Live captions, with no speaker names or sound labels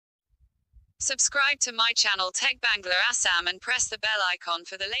Subscribe to my channel Tech Bangla Assam and press the bell icon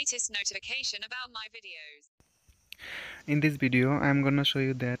for the latest notification about my videos. In this video, I am gonna show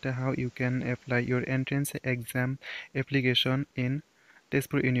you that how you can apply your entrance exam application in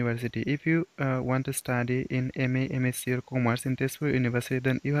Tezpur University. If you want to study in MA, MSc or Commerce in Tezpur University,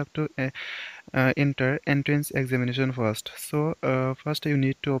 then you have to enter entrance examination first. So first you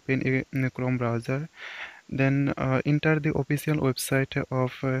need to open a Chrome browser, then enter the official website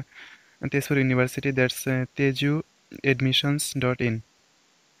of Tezpur University, that's tejuadmissions.in.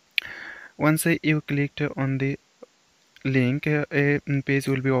 Once you clicked on the link, a page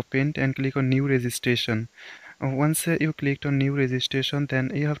will be opened and click on new registration. Once you clicked on new registration, then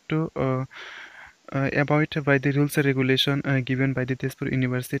you have to abide by the rules and regulation given by the Tezpur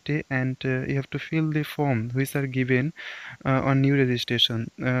University, and you have to fill the form which are given on new registration.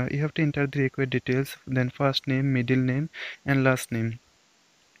 You have to enter the required details, then first name, middle name and last name,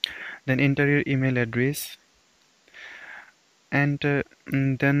 then enter your email address, and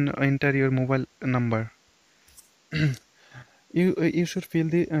then enter your mobile number. You should fill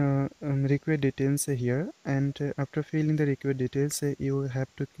the required details here, and after filling the required details, you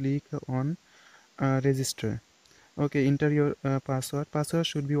have to click on register. Okay, enter your password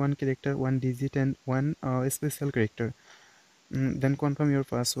should be one character, one digit and one special character. Then confirm your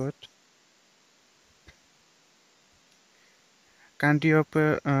password. Country of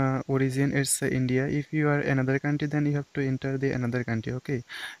origin is India. If you are another country, then you have to enter the another country. Okay,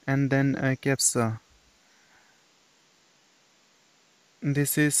 and then captcha,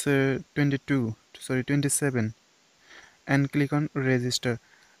 this is 27, and click on register.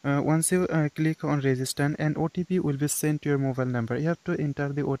 Once you click on register, an OTP will be sent to your mobile number. You have to enter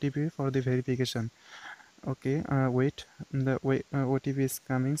the OTP for the verification. Okay, wait, OTP is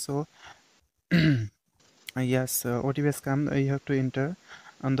coming. So yes, OTP has come. You have to enter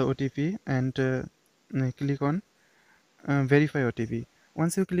on the OTP and click on verify OTP.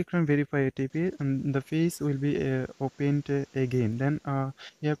 Once you click on verify OTP, the page will be opened again. Then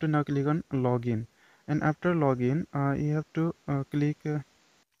you have to now click on login, and after login you have to click you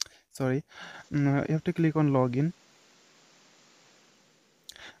have to click on login.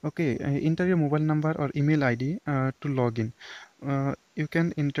 Okay, enter your mobile number or email ID to login. You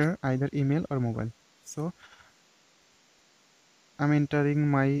can enter either email or mobile. So I'm entering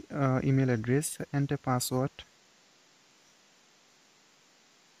my email address and a password,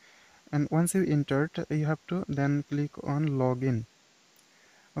 and once you entered, you have to then click on login.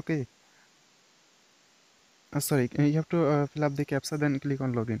 Okay, you have to fill up the captcha, then click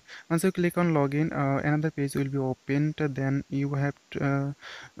on login. Once you click on login, another page will be opened. Then you have to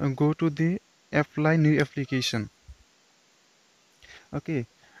go to the apply new application. Okay,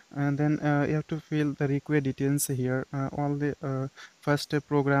 and then you have to fill the required details here, all the first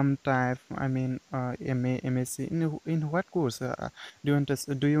program type, I mean MA, MSc, in what course do you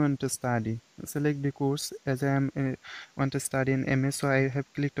want to study. Select the course. As I am want to study in MA, so I have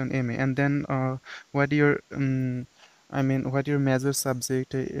clicked on MA, and then what your what your major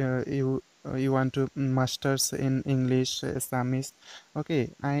subject, you want to masters in English, Assamese.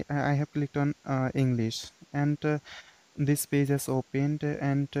 Okay, I have clicked on English, and this page has opened,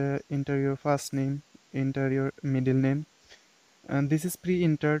 and enter your first name, enter your middle name, and this is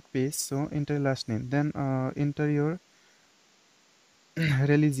pre-entered page, so enter last name, then enter your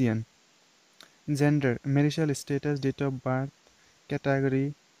religion, gender, marital status, date of birth,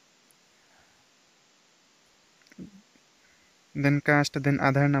 category, then caste, then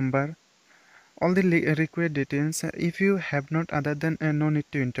Aadhaar number, all the required details. If you have not Aadhaar, then no need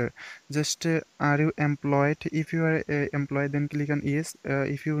to enter. Just are you employed? If you are employed, then click on yes.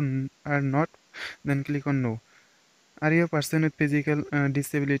 If you are not, then click on no. Are you a person with physical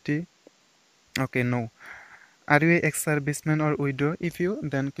disability? Okay, no. Are you a ex-serviceman or widow? If you,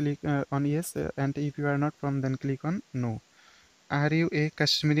 then click on yes, and if you are not from, then click on no. Are you a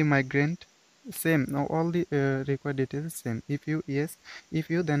Kashmiri migrant? Same. Now all the required details same. If you yes, if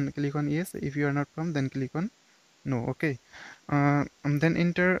you, then click on yes. If you are not from, then click on no. Okay. Then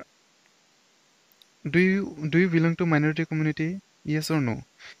enter. Do you belong to minority community? Yes or no?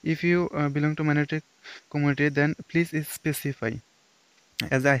 If you belong to minority community, then please specify.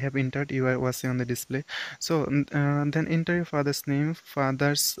 As I have entered, you are watching on the display. So then enter your father's name,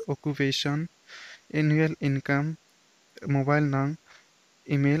 father's occupation, annual income, mobile number,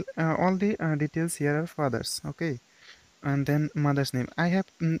 email, all the details here are fathers. Okay, and then mother's name I have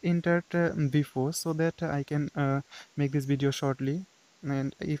entered before, so that I can make this video shortly,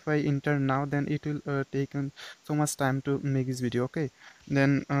 and if I enter now, then it will take so much time to make this video. Okay,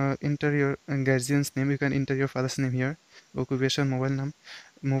 then enter your guardian's name. You can enter your father's name here, occupation, mobile number,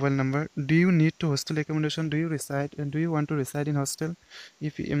 mobile number. Do you need to hostel accommodation? Do you reside and do you want to reside in hostel?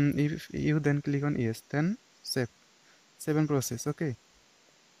 If you then click on yes, then save and process. Okay,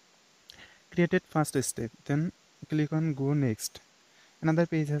 created first step, then click on go next. Another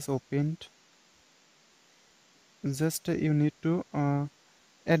page has opened. Just you need to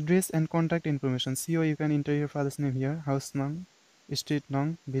address and contact information. See, or you can enter your father's name here, house name, street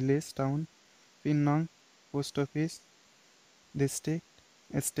name, village, town, pin name, post office, district,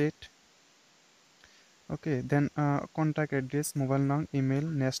 state. Okay, then contact address, mobile name, email,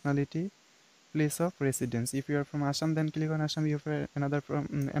 nationality, place of residence. If you are from Assam, then click on Assam. If you are another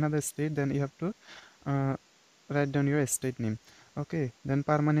from another state, then you have to uh, write down your state name. Okay, then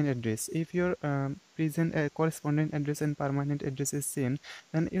permanent address. If your present correspondent address and permanent address is same,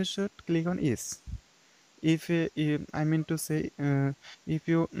 then you should click on yes. If I mean to say, if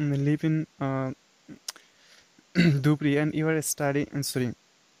you live in Dupri and you are studying, sorry,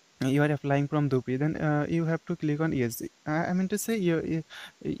 you are applying from Dupri, then you have to click on yes. I mean to say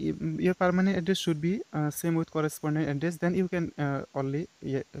your permanent address should be same with correspondent address. Then you can only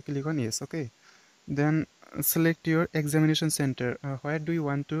click on yes. Okay. Then select your examination center. Where do you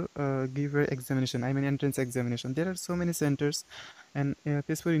want to give your examination? I mean entrance examination. There are so many centers, and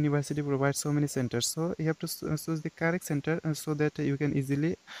Tezpur University provides so many centers. So you have to choose the correct center so that you can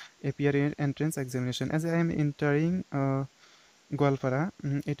easily appear in entrance examination. As I am entering Gwalpara,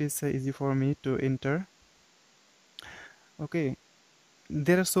 it is easy for me to enter. Okay,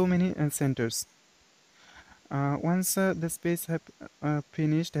 there are so many centers. Once the space have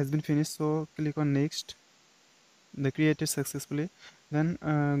finished has been finished, so click on next. The created successfully, then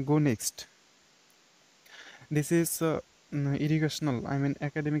go next. This is educational, I mean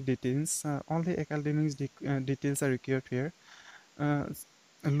academic details. All the academics details are required here. uh,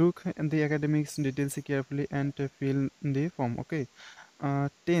 Look at the academics details carefully and fill the form. Okay.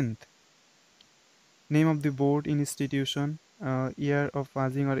 10th, name of the board in institution, year of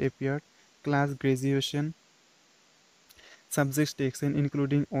passing or appeared, class, graduation, subjects taken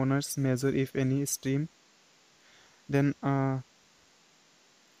including honors, major if any, stream, then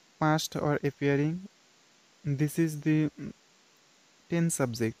past or appearing. This is the 10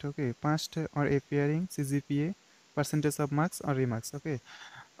 subject. Okay, past or appearing, CGPA, percentage of marks or remarks. Okay,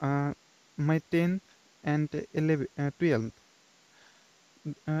 my 10th and 11 12th,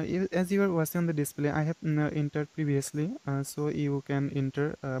 as you are watching on the display, I have entered previously, so you can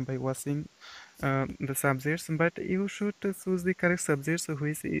enter by watching the subjects, but you should choose the correct subjects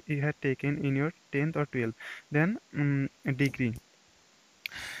which you had taken in your 10th or 12th. Then degree.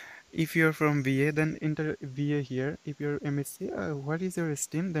 If you're from VA, then enter VA here. If you're MSc, what is your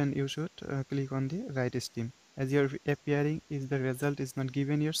stream? Then you should click on the right stream. As you're appearing, if the result is not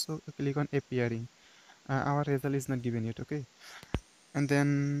given yet, so click on appearing. Our result is not given yet. Okay, and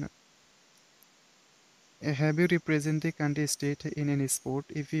then have you represent the country state in any sport?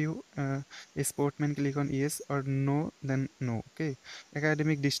 If you a sportman, click on yes, or no, then no. Okay,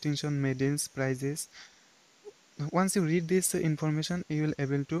 academic distinction, medals, prizes. Once you read this information, you will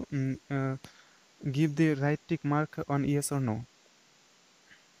able to give the right tick mark on yes or no.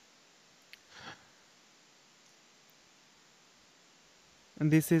 And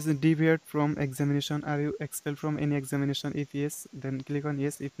this is deviate from examination. Are you expelled from any examination? If yes, then click on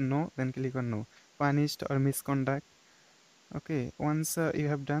yes. If no, then click on no. Punished or misconduct. Okay, once you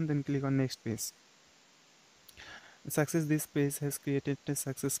have done, then click on next page. Success, this page has created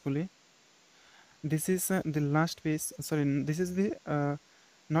successfully. This is the last page. Sorry, this is the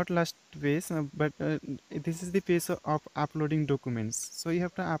not last page, but this is the page of uploading documents. So you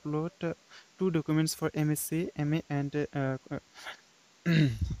have to upload two documents for MSc, MA, and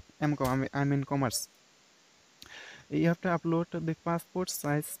MCOM. I mean commerce. You have to upload the passport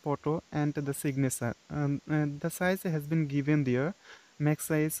size photo and the signature. The size has been given there. Max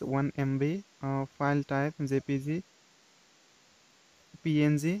size 1 MB, file type JPG,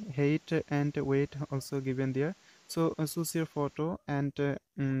 PNG, height and weight also given there. So choose your photo and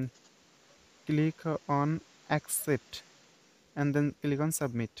click on accept, and then click on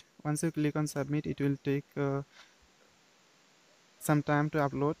submit. Once you click on submit, it will take some time to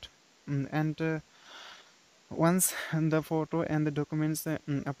upload. And once the photo and the documents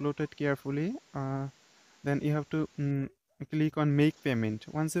uploaded carefully, then you have to click on make payment.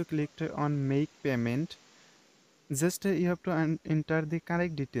 Once you clicked on make payment, just you have to enter the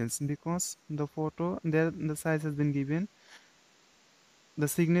correct details, because the photo there, the size has been given, the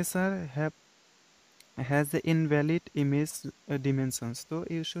signature has the invalid image dimensions, so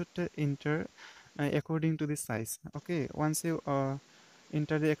you should enter according to the size. Okay, once you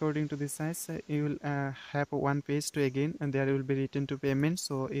enter the according to the size. You will have one page to again, and there will be written to payment.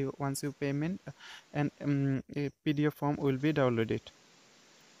 So once you payment, and a PDF form will be downloaded.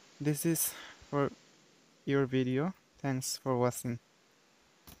 This is for your video. Thanks for watching.